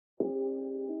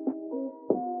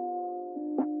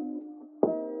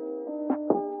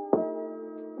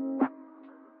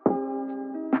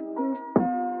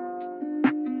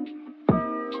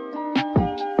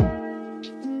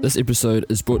This episode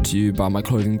is brought to you by my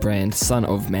clothing brand, Son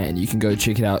of Man. You can go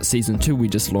check it out. Season 2, we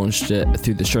just launched it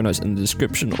through the show notes in the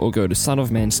description, or go to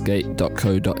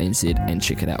sonofmanskate.co.nz and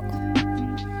check it out.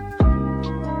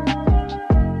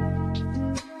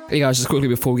 Hey guys, just quickly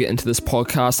before we get into this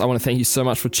podcast, I want to thank you so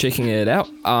much for checking it out.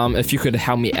 If you could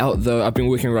help me out though, I've been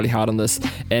working really hard on this,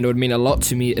 and it would mean a lot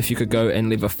to me if you could go and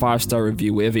leave a 5-star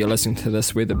review wherever you're listening to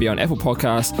this, whether it be on Apple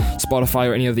Podcasts, Spotify,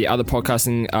 or any of the other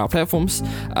podcasting platforms.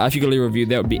 If you could leave a review,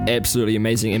 that would be absolutely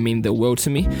amazing and mean the world to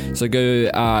me. So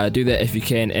go do that if you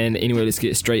can, and anyway, let's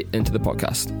get straight into the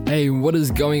podcast. Hey, what is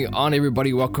going on,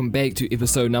 everybody? Welcome back to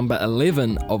episode number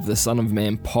 11 of the Son of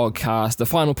Man podcast, the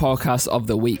final podcast of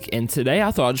the week. And today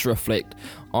I thought I'd just reflect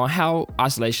on how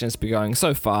isolation has been going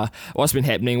so far, what's been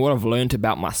happening, what I've learned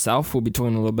about myself. We'll be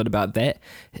talking a little bit about that,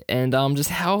 and just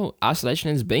how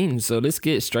isolation has been. So let's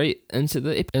get straight into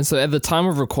the episode. And so at the time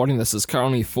of recording this, it's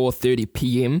currently 4:30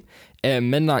 p.m. at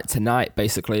midnight tonight,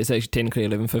 basically. It's actually technically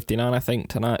 11:59, I think,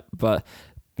 tonight, but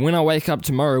when I wake up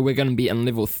tomorrow, we're going to be in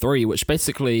level 3, which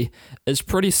basically is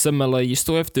pretty similar. You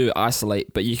still have to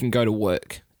isolate, but you can go to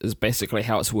work, is basically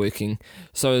how it's working.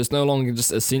 So it's no longer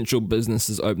just essential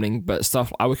businesses opening, but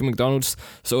stuff. I work at McDonald's,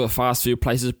 so the fast food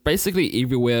places, basically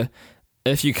everywhere.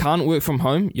 If you can't work from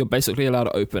home, you're basically allowed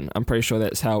to open. I'm pretty sure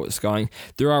that's how it's going.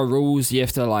 There are rules. You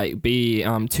have to be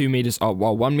 1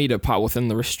 meter apart within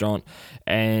the restaurant,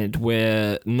 and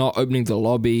we're not opening the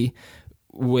lobby.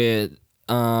 We're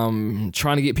trying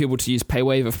to get people to use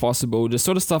PayWave if possible, just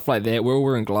sort of stuff like that. We're all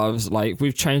wearing gloves.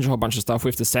 We've changed a whole bunch of stuff. We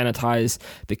have to sanitize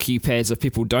the keypads if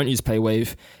people don't use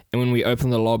PayWave, and when we open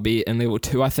the lobby in level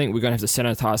 2, I think we're going to have to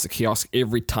sanitize the kiosk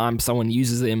every time someone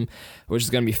uses them, which is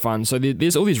going to be fun. So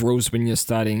there's all these rules when you're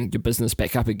starting your business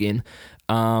back up again,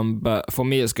 but for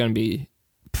me it's going to be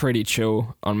pretty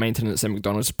chill on maintenance at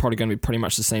McDonald's. It's probably going to be pretty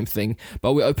much the same thing,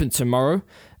 but we open tomorrow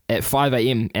at 5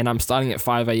 a.m. and I'm starting at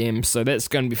 5 a.m. so that's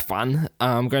going to be fun.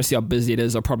 I'm going to see how busy it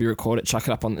is. I'll probably record it, chuck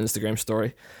it up on the Instagram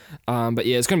story. But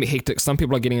yeah, it's going to be hectic. Some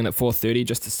people are getting in at 4:30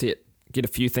 just to get a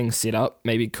few things set up,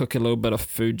 maybe cook a little bit of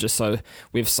food just so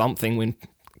we have something when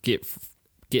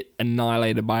get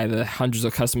annihilated by the hundreds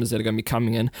of customers that are going to be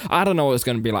coming in. I don't know what it's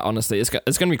going to be like, honestly. It's going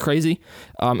to be crazy.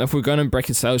 If we're going to break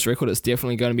a sales record, it's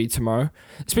definitely going to be tomorrow,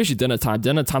 especially dinner time.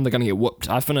 Dinner time, they're going to get whooped.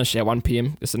 I finish at 1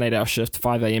 p.m. It's an 8-hour shift,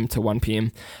 5 a.m. to 1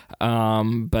 p.m.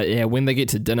 But yeah, when they get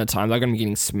to dinner time, they're going to be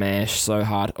getting smashed so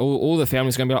hard. All the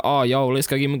families going to be like, oh, yo, let's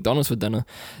go get McDonald's for dinner.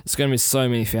 It's going to be so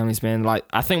many families, man.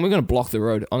 I think we're going to block the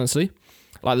road, honestly.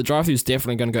 The drive-thru is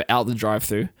definitely going to go out the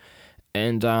drive-thru.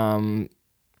 And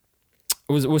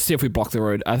we'll see if we block the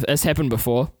road. It's happened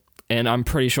before, and I'm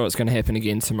pretty sure it's going to happen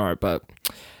again tomorrow. But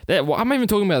I'm not even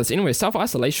talking about this anyway.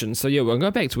 Self-isolation. So yeah, we'll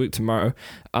go back to work tomorrow.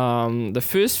 The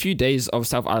first few days of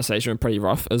self-isolation were pretty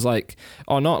rough. It was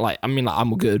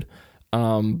I'm good.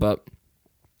 But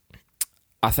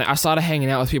I think I started hanging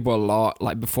out with people a lot,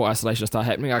 before isolation started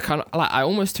happening. I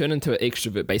almost turned into an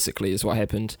extrovert, basically, is what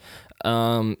happened.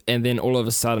 And then all of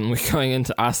a sudden we're going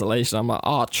into isolation. I'm like,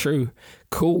 oh, true,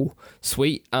 cool,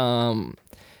 sweet.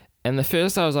 And the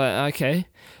first I was like, okay.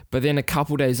 But then a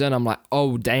couple days in, I'm like,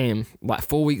 oh, damn,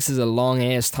 4 weeks is a long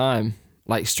ass time.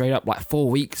 Straight up, 4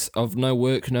 weeks of no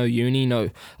work, no uni,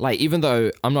 no, even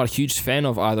though I'm not a huge fan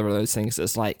of either of those things,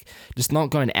 it's just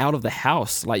not going out of the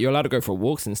house. You're allowed to go for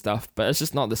walks and stuff, but it's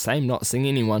just not the same, not seeing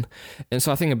anyone. And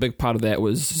so I think a big part of that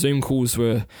was Zoom calls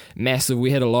were massive.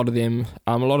 We had a lot of them,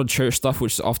 a lot of church stuff,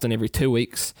 which is often every 2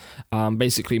 weeks,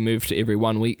 basically moved to every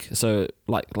 1 week. So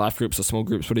life groups or small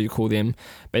groups, whatever you call them,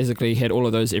 basically had all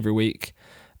of those every week.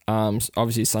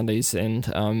 Obviously Sundays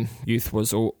and youth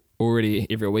was already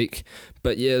every week,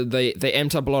 but yeah, they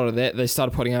amped up a lot of that. They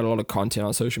started putting out a lot of content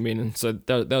on social media, and so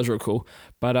that was real cool.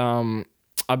 But I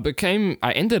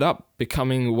ended up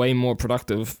becoming way more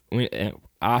productive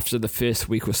after the first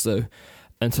week or so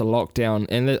into lockdown,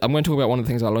 and I'm going to talk about one of the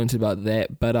things I learned about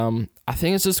that. But I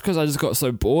think it's just because I just got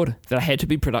so bored that I had to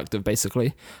be productive.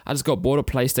 Basically, I just got bored of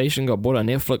PlayStation, got bored of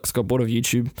Netflix, got bored of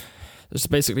YouTube. It's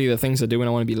basically the things I do when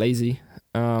I want to be lazy.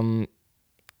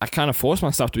 I kind of forced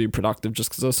myself to be productive just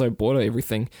because I was so bored of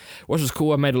everything, which was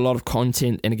cool. I made a lot of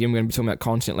content, and again, we're going to be talking about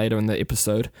content later in the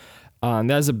episode.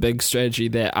 That's a big strategy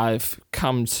that I've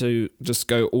come to just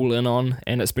go all in on,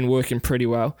 and it's been working pretty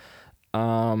well.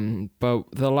 But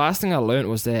the last thing I learned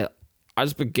was that I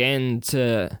just began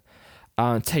to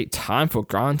take time for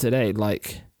granted.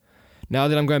 Now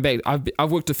that I'm going back,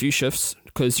 I've worked a few shifts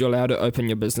because you're allowed to open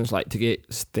your business to get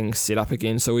things set up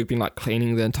again. So we've been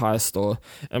cleaning the entire store,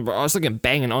 and I was looking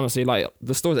banging. Honestly,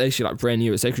 the store's actually brand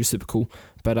new. It's actually super cool.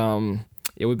 But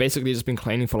yeah, we've basically just been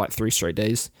cleaning for 3 straight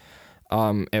days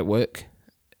at work,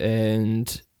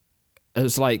 and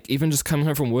it's like, even just coming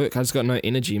home from work, I just got no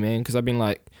energy, man, because I've been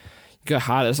like, go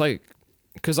hard. It's like,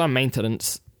 because I'm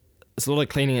maintenance, it's a lot of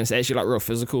cleaning, and it's actually like real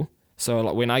physical. So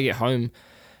like when I get home,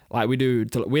 like we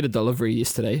had a delivery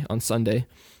yesterday on Sunday,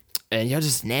 and you're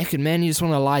just knackered, man. You just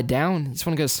want to lie down, you just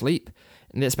want to go to sleep,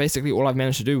 and that's basically all I've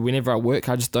managed to do. Whenever I work,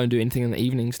 I just don't do anything in the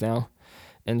evenings now,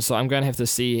 and so I'm going to have to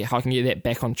see how I can get that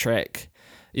back on track.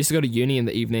 I used to go to uni in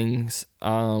the evenings,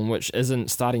 which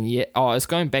isn't starting yet. Oh, it's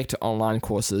going back to online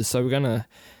courses, so we're going to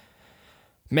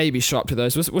maybe show up to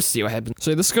those. We'll see what happens.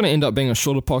 So this is going to end up being a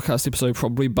shorter podcast episode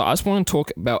probably, but I just want to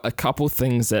talk about a couple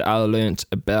things that I learned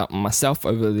about myself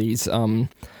over these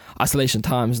isolation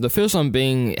times. The first one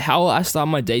being how I start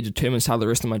my day determines how the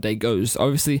rest of my day goes.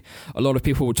 Obviously, a lot of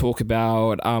people will talk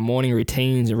about morning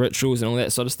routines and rituals and all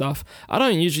that sort of stuff. I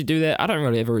don't usually do that. I don't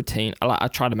really have a routine. I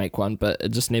try to make one, but it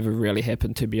just never really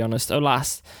happened, to be honest. It'll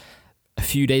last a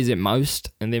few days at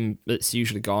most, and then it's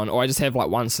usually gone. Or I just have like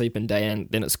one sleeping day and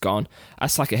then it's gone. I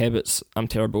suck at habits. I'm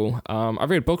terrible. I've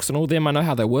read books and all them. I know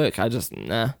how they work. I just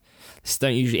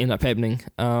don't usually end up happening.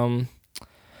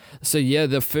 So yeah,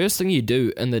 the first thing you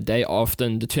do in the day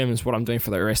often determines what I'm doing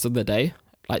for the rest of the day.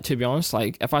 Like, to be honest,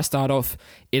 like if I start off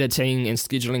editing and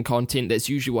scheduling content, that's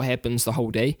usually what happens the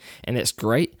whole day, and that's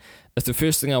great. If the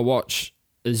first thing I watch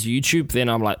is YouTube, then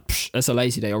I'm like, it's a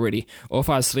lazy day already. Or if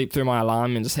I sleep through my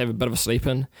alarm and just have a bit of a sleep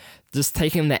in, just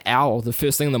taking the hour, the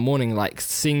first thing in the morning, like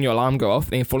seeing your alarm go off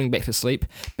and then falling back to sleep,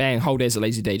 bang, whole day's a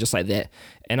lazy day, just like that.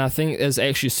 And I think it's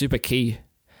actually super key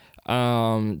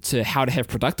to how to have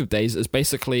productive days is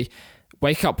basically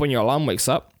wake up when your alarm wakes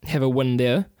up, have a win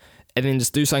there, and then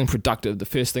just do something productive the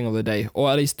first thing of the day, or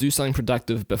at least do something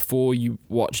productive before you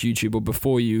watch YouTube or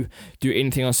before you do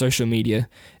anything on social media,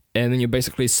 and then you're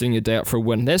basically setting your day up for a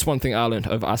win. That's one thing I learned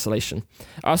of isolation.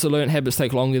 I also learned habits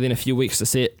take longer than a few weeks to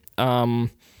set.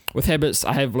 With habits,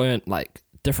 I have learned like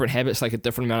different habits like a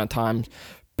different amount of time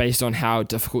based on how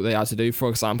difficult they are to do. For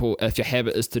example, if your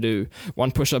habit is to do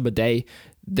one push-up a day,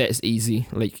 that's easy.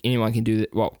 Like anyone can do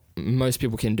that. Well, most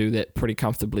people can do that pretty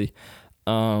comfortably.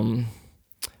 But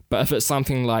if it's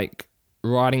something like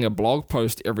writing a blog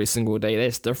post every single day,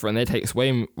 that's different. That takes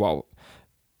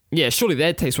surely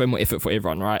that takes way more effort for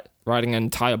everyone, right? Writing an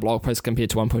entire blog post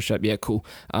compared to one push-up, yeah, cool,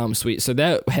 sweet. So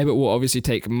that habit will obviously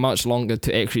take much longer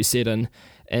to actually set in.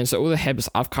 And so all the habits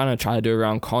I've kind of tried to do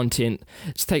around content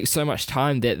just take so much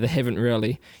time that they haven't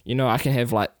really, I can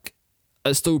have like,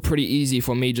 it's still pretty easy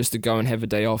for me just to go and have a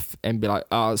day off and be like,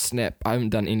 oh snap, I haven't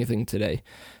done anything today.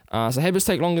 So habits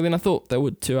take longer than I thought they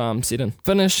would to set in.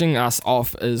 Finishing us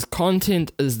off is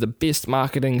content is the best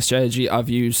marketing strategy I've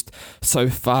used so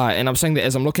far. And I'm saying that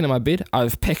as I'm looking at my bed,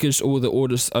 I've packaged all the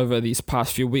orders over these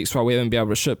past few weeks while we haven't been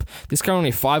able to ship. There's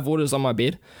currently 5 orders on my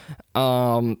bed.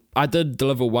 I did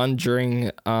deliver one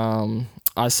during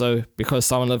ISO because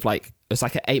someone lived it's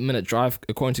like an 8-minute drive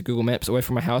according to Google Maps away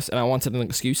from my house, and I wanted an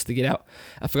excuse to get out.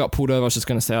 I forgot pulled over. I was just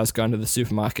going to say I was going to the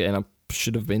supermarket, and I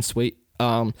should have been sweet.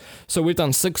 So we've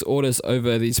done 6 orders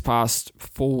over these past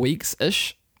 4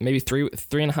 weeks-ish, maybe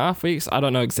 3.5 weeks. I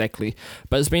don't know exactly,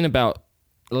 but it's been about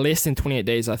less than 28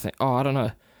 days, I think. I don't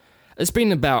know. It's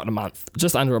been about a month,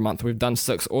 just under a month. We've done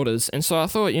 6 orders, and so I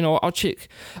thought, I'll check.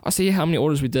 I'll see how many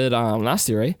orders we did last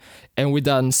year, eh? And we've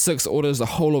done 6 orders the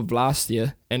whole of last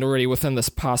year, and already within this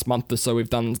past month or so, we've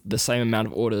done the same amount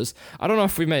of orders. I don't know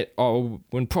if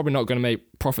we're probably not going to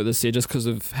make profit this year just because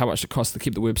of how much it costs to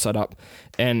keep the website up,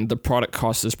 and the product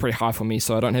cost is pretty high for me,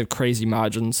 so I don't have crazy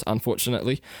margins,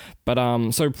 unfortunately. But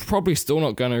so probably still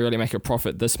not going to really make a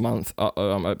profit this month.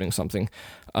 I'm opening something.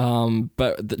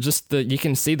 But you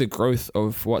can see the growth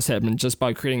of what's happened just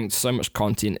by creating so much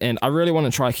content, and I really want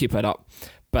to try to keep it up.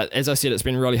 But as I said, it's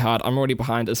been really hard. I'm already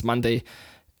behind. It's Monday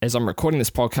as I'm recording this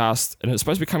podcast, and it's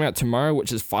supposed to be coming out tomorrow,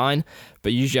 which is fine,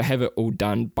 but usually I have it all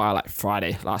done by like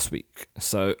Friday last week.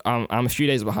 So I'm a few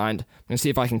days behind. I'm going to see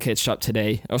if I can catch up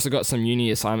today. I also got some uni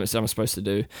assignments that I'm supposed to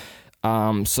do.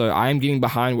 So I am getting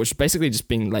behind, which is basically just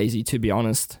being lazy, to be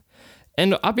honest.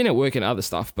 And I've been at work and other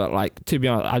stuff, but to be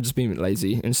honest, I've just been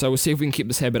lazy. And so we'll see if we can keep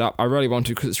this habit up. I really want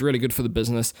to because it's really good for the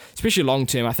business, especially long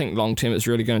term. I think long term it's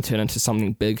really going to turn into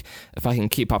something big if I can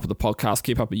keep up with the podcast,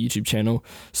 keep up with the YouTube channel,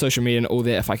 social media and all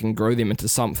that, if I can grow them into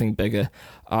something bigger.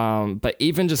 But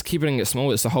even just keeping it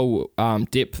small, it's the whole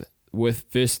depth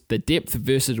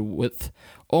versus width.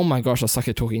 Oh my gosh, I suck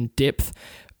at talking. Depth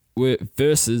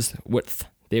versus width.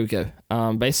 There we go.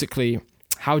 Basically,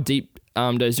 how deep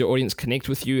does your audience connect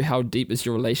with you? How deep is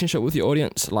your relationship with your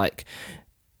audience? Like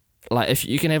if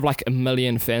you can have 1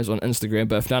 million fans on Instagram,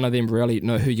 but if none of them really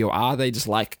know who you are, they just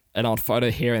like an old photo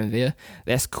here and there,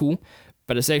 that's cool.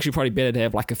 but it's actually probably better to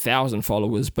have like 1,000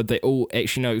 followers, but they all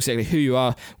actually know exactly who you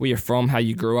are, where you're from, how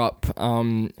you grew up,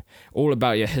 all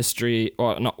about your history,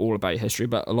 or not all about your history,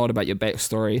 but a lot about your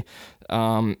backstory,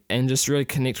 and just really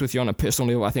connect with you on a personal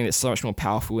level. I think that's so much more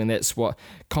powerful, and that's what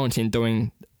content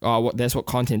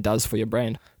does for your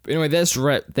brand. But anyway,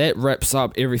 that wraps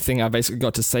up everything I basically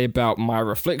got to say about my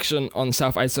reflection on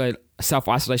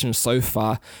self-isolation so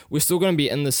far. We're still going to be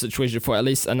in this situation for at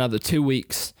least another 2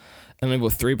 weeks in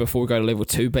level 3 before we go to level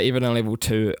 2, but even in level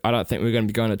 2, I don't think we're going to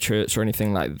be going to church or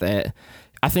anything like that.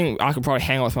 I think I could probably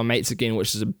hang out with my mates again,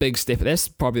 which is a big step. That's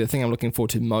probably the thing I'm looking forward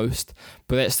to most,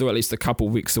 but that's still at least a couple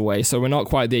weeks away, so we're not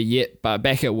quite there yet, but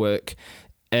back at work,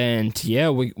 and yeah,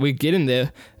 we're getting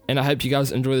there. And I hope you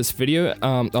guys enjoy this video.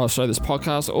 I'll show this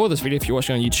podcast or this video if you're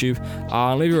watching on YouTube.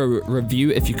 Leave a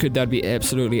review if you could. That'd be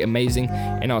absolutely amazing.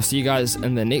 And I'll see you guys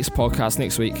in the next podcast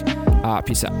next week.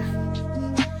 Peace out.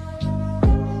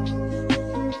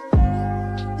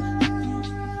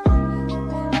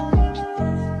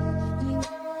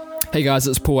 Hey guys,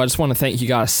 it's Paul. I just want to thank you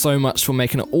guys so much for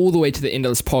making it all the way to the end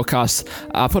of this podcast.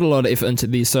 I put a lot of effort into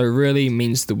these, so it really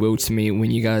means the world to me when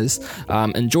you guys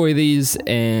enjoy these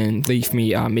and leave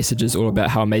me messages all about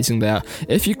how amazing they are.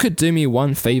 If you could do me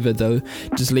one favor though,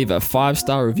 just leave a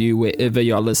 5-star review wherever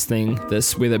you're listening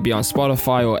this, whether it be on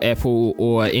Spotify or Apple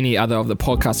or any other of the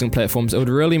podcasting platforms. It would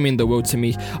really mean the world to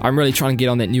me. I'm really trying to get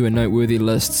on that new and noteworthy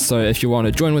list, so if you want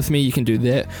to join with me, you can do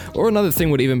that. Or another thing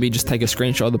would even be just take a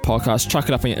screenshot of the podcast, chuck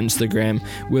it up on your Instagram,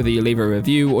 whether you leave a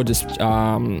review or just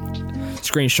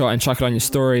screenshot and chuck it on your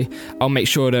story. I'll make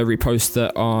sure to repost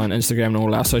it on Instagram and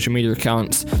all our social media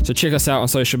accounts. So check us out on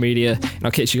social media, and I'll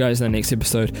catch you guys in the next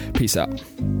episode. Peace out.